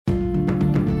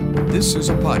This is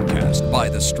a podcast by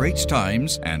The Straits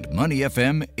Times and Money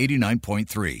FM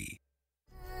 89.3.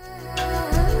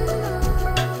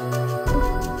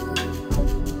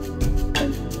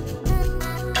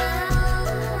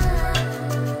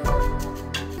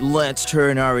 Let's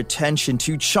turn our attention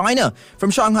to China. From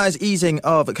Shanghai's easing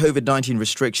of COVID-19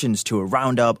 restrictions to a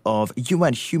roundup of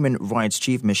UN Human Rights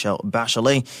Chief Michelle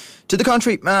Bachelet, to the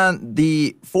country and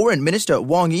the Foreign Minister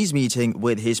Wang Yi's meeting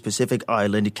with his Pacific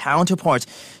Island counterpart.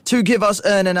 To give us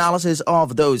an analysis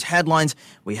of those headlines,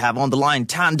 we have on the line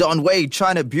Tan Dongwei,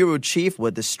 China Bureau Chief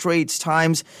with the Straits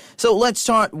Times. So let's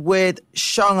start with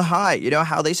Shanghai. You know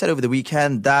how they said over the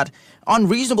weekend that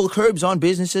unreasonable curbs on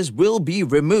businesses will be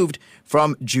removed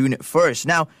from June 1st.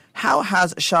 Now, how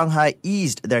has Shanghai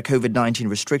eased their COVID-19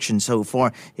 restrictions so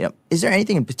far? Is there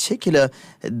anything in particular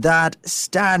that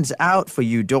stands out for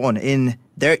you, Dawn, in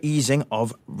their easing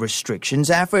of restrictions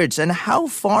efforts? And how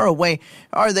far away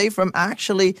are they from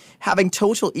actually having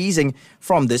total easing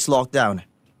from this lockdown?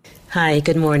 Hi,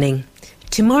 good morning.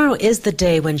 Tomorrow is the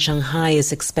day when Shanghai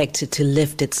is expected to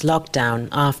lift its lockdown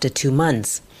after 2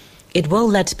 months. It will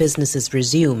let businesses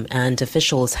resume, and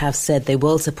officials have said they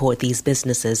will support these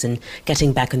businesses in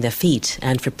getting back on their feet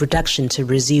and for production to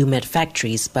resume at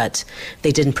factories, but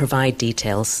they didn't provide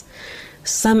details.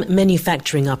 Some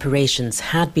manufacturing operations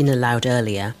had been allowed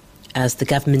earlier, as the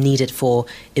government needed for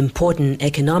important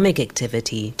economic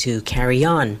activity to carry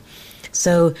on.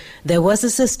 So there was a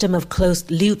system of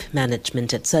closed-loop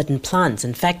management at certain plants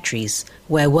and factories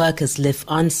where workers live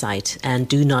on-site and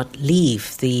do not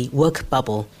leave the work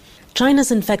bubble.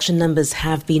 China's infection numbers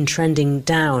have been trending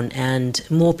down, and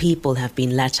more people have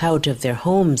been let out of their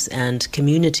homes and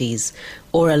communities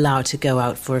or allowed to go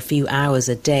out for a few hours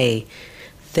a day.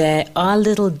 There are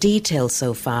little details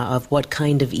so far of what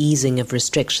kind of easing of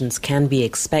restrictions can be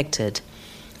expected.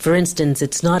 For instance,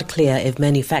 it's not clear if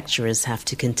manufacturers have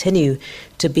to continue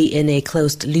to be in a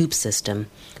closed-loop system,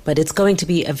 but it's going to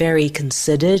be a very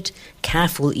considered,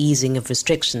 careful easing of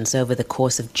restrictions over the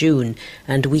course of June,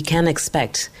 and we can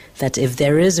expect that if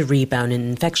there is a rebound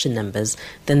in infection numbers,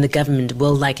 then the government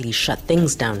will likely shut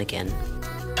things down again.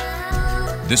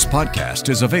 This podcast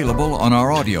is available on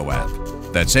our audio app.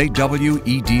 That's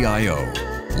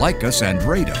AWEDIO. Like us and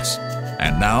rate us.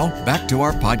 And now, back to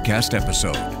our podcast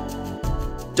episode.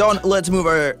 Don, let's move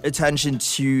our attention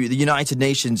to the United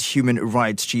Nations Human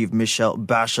Rights Chief Michelle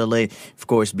Bachelet, of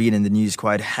course, being in the news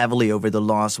quite heavily over the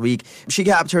last week. She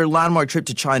capped her landmark trip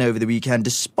to China over the weekend,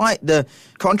 despite the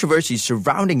controversy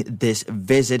surrounding this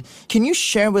visit. Can you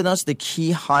share with us the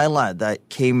key highlight that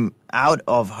came out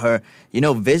of her,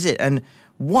 visit, and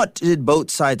what did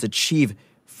both sides achieve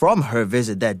from her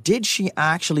visit there? Did she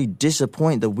actually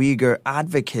disappoint the Uyghur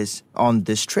advocates on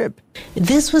this trip?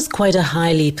 This was quite a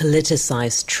highly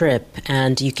politicized trip,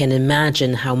 and you can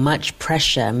imagine how much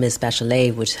pressure Ms.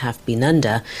 Bachelet would have been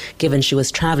under, given she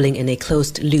was traveling in a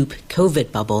closed-loop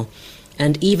COVID bubble.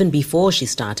 And even before she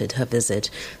started her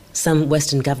visit, some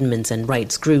Western governments and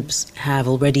rights groups have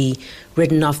already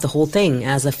written off the whole thing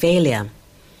as a failure.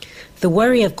 The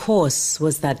worry, of course,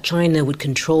 was that China would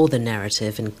control the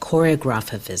narrative and choreograph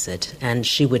her visit, and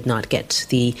she would not get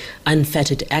the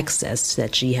unfettered access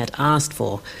that she had asked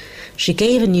for. She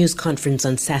gave a news conference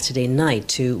on Saturday night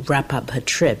to wrap up her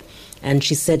trip, and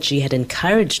she said she had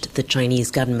encouraged the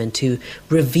Chinese government to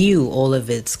review all of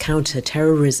its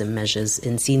counter-terrorism measures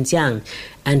in Xinjiang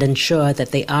and ensure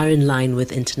that they are in line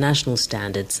with international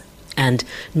standards and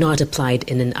not applied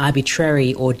in an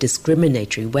arbitrary or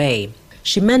discriminatory way.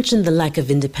 She mentioned the lack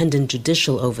of independent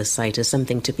judicial oversight as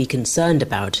something to be concerned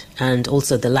about, and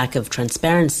also the lack of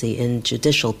transparency in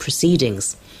judicial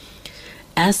proceedings.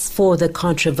 As for the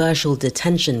controversial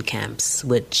detention camps,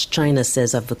 which China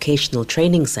says are vocational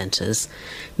training centers,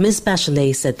 Ms.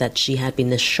 Bachelet said that she had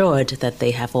been assured that they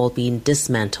have all been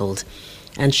dismantled.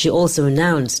 And she also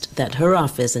announced that her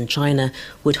office in China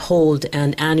would hold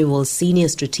an annual senior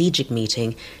strategic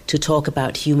meeting to talk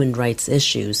about human rights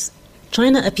issues.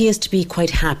 China appears to be quite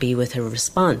happy with her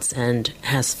response and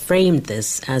has framed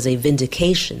this as a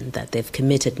vindication that they've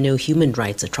committed no human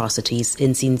rights atrocities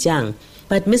in Xinjiang.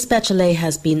 But Ms. Bachelet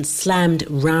has been slammed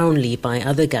roundly by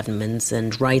other governments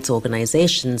and rights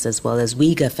organizations as well as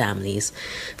Uyghur families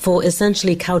for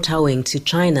essentially kowtowing to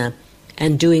China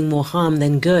and doing more harm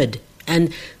than good.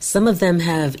 And some of them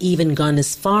have even gone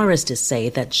as far as to say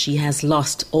that she has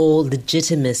lost all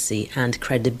legitimacy and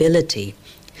credibility.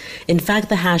 In fact,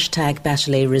 the hashtag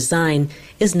Bachelet Resign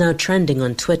is now trending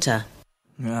on Twitter.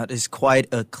 That is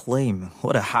quite a claim.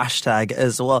 What a hashtag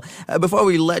as well. Before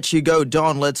we let you go,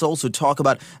 Don, let's also talk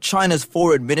about China's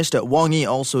Foreign Minister Wang Yi,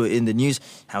 also in the news,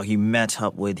 how he met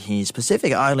up with his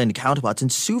Pacific Island counterparts in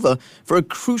Suva for a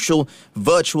crucial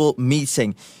virtual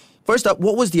meeting. First up,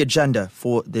 what was the agenda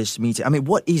for this meeting? I mean,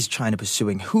 what is China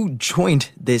pursuing? Who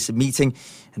joined this meeting?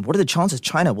 And what are the chances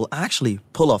China will actually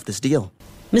pull off this deal?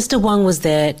 Mr. Wang was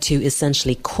there to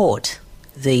essentially court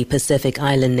the Pacific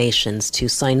Island nations to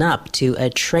sign up to a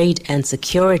trade and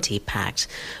security pact,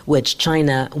 which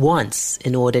China wants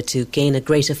in order to gain a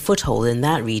greater foothold in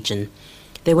that region.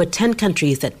 There were 10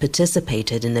 countries that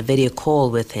participated in a video call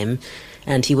with him,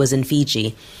 and he was in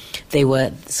Fiji. They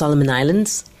were Solomon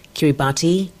Islands,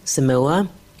 Kiribati, Samoa,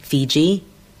 Fiji,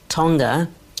 Tonga,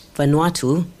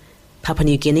 Vanuatu, Papua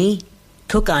New Guinea,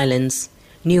 Cook Islands,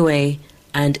 Niue,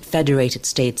 and Federated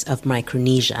States of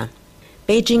Micronesia.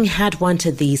 Beijing had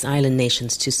wanted these island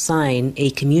nations to sign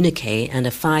a communique and a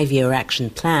 5-year action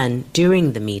plan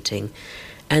during the meeting,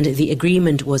 and the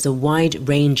agreement was a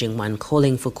wide-ranging one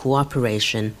calling for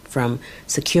cooperation from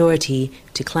security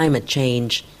to climate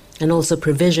change, and also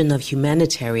provision of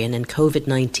humanitarian and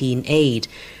COVID-19 aid,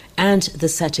 and the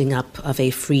setting up of a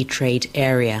free trade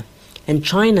area. And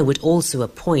China would also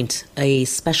appoint a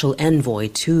special envoy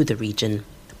to the region.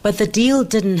 But the deal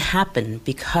didn't happen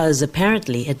because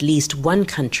apparently at least one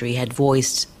country had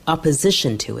voiced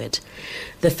opposition to it.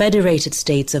 The Federated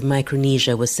States of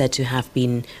Micronesia was said to have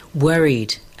been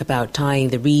worried about tying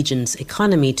the region's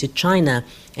economy to China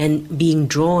and being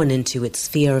drawn into its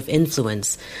sphere of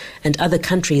influence, and other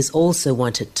countries also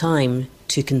wanted time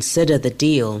to consider the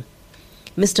deal.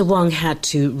 Mr. Wang had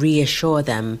to reassure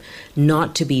them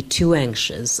not to be too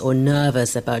anxious or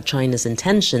nervous about China's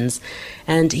intentions,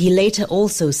 and he later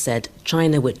also said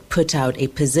China would put out a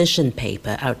position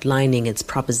paper outlining its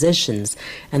propositions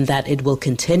and that it will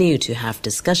continue to have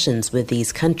discussions with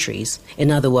these countries. In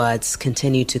other words,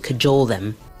 continue to cajole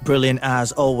them. Brilliant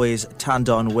as always, Tan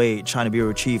Don Wei, China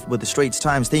Bureau Chief with the Straits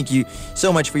Times. Thank you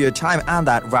so much for your time and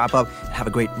that wrap up. Have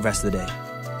a great rest of the day.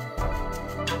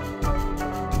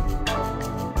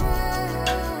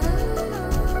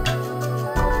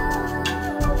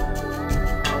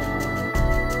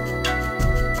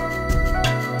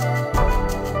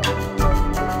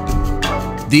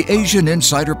 The Asian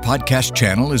Insider Podcast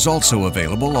channel is also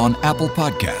available on Apple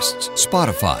Podcasts,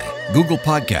 Spotify, Google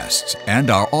Podcasts, and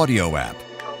our audio app.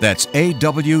 That's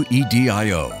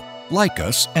AWEDIO. Like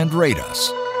us and rate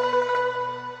us.